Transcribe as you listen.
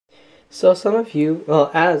So some of you,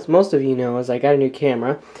 well, as most of you know, is I got a new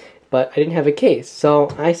camera, but I didn't have a case.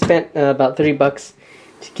 So I spent about $30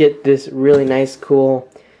 to get this really nice, cool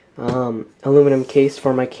aluminum case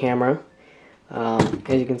for my camera.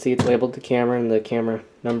 As you can see, it's labeled the camera and the camera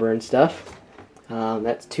number and stuff.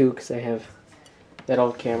 That's 2 because I have that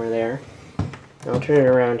old camera there. I'll turn it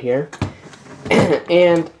around here.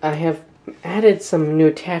 And I have added some new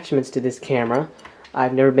attachments to this camera.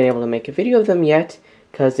 I've never been able to make a video of them yet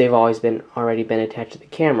because they've already been attached to the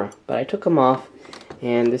camera. But I took them off,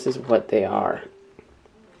 and this is what they are.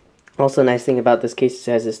 Also, a nice thing about this case is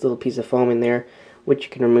it has this little piece of foam in there, which you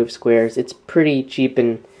can remove squares. It's pretty cheap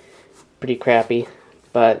and pretty crappy,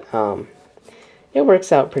 but it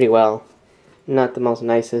works out pretty well. Not the most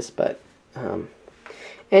nicest, but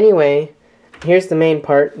anyway, here's the main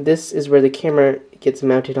part. This is where the camera gets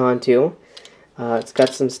mounted onto. It's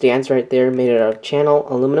got some stands right there made out of channel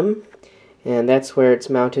aluminum, and that's where it's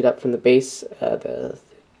mounted up from the base. The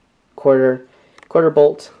quarter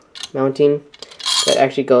bolt mounting that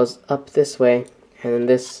actually goes up this way, and then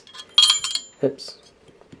this, oops,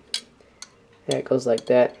 that goes like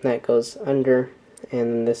that, and that goes under,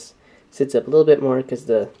 and then this sits up a little bit more because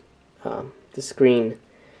the screen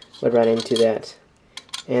would run into that.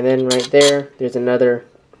 And then right there, there's another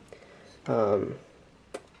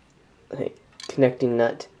connecting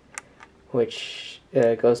nut, which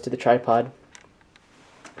goes to the tripod.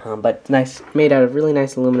 But nice, made out of really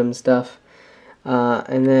nice aluminum stuff.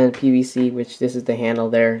 And then PVC, which this is the handle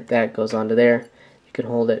there, that goes onto there. You can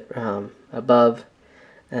hold it above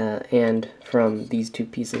and from these 2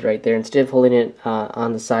 pieces right there. Instead of holding it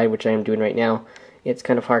on the side, which I am doing right now, it's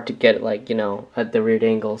kind of hard to get it, like, you know, at the weird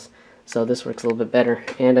angles. So this works a little bit better.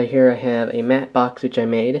 And here I have a matte box which I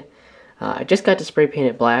made. I just got to spray paint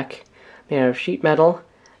it black, made out of sheet metal,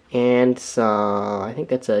 and I think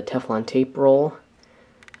that's a Teflon tape roll.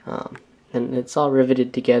 And it's all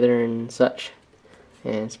riveted together and such,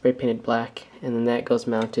 and spray painted black. And then that goes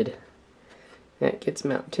mounted. That gets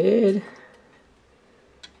mounted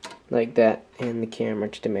like that, and the camera,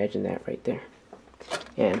 just imagine that right there,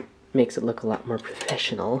 and makes it look a lot more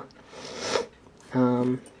professional.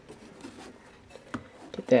 Get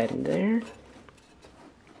that in there.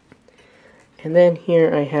 And then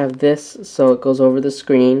here I have this, so it goes over the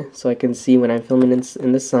screen so I can see when I'm filming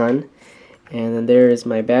in the sun. And then there is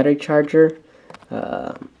my battery charger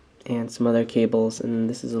and some other cables, and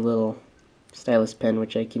this is a little stylus pen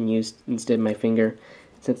which I can use instead of my finger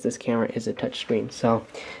since this camera is a touch screen. So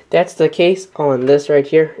that's the case. Oh, and this right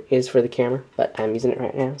here is for the camera, but I'm using it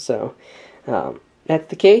right now. So that's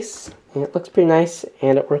the case, and it looks pretty nice,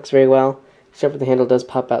 and it works very well, except for the handle does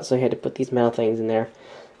pop out, so I had to put these metal things in there.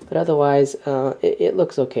 But otherwise, it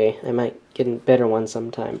looks okay. I might get a better one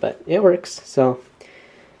sometime, but it works. So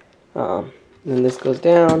then this goes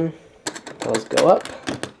down, those go up.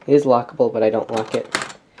 It is lockable, but I don't lock it.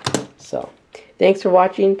 So thanks for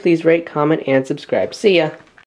watching. Please rate, comment, and subscribe. See ya!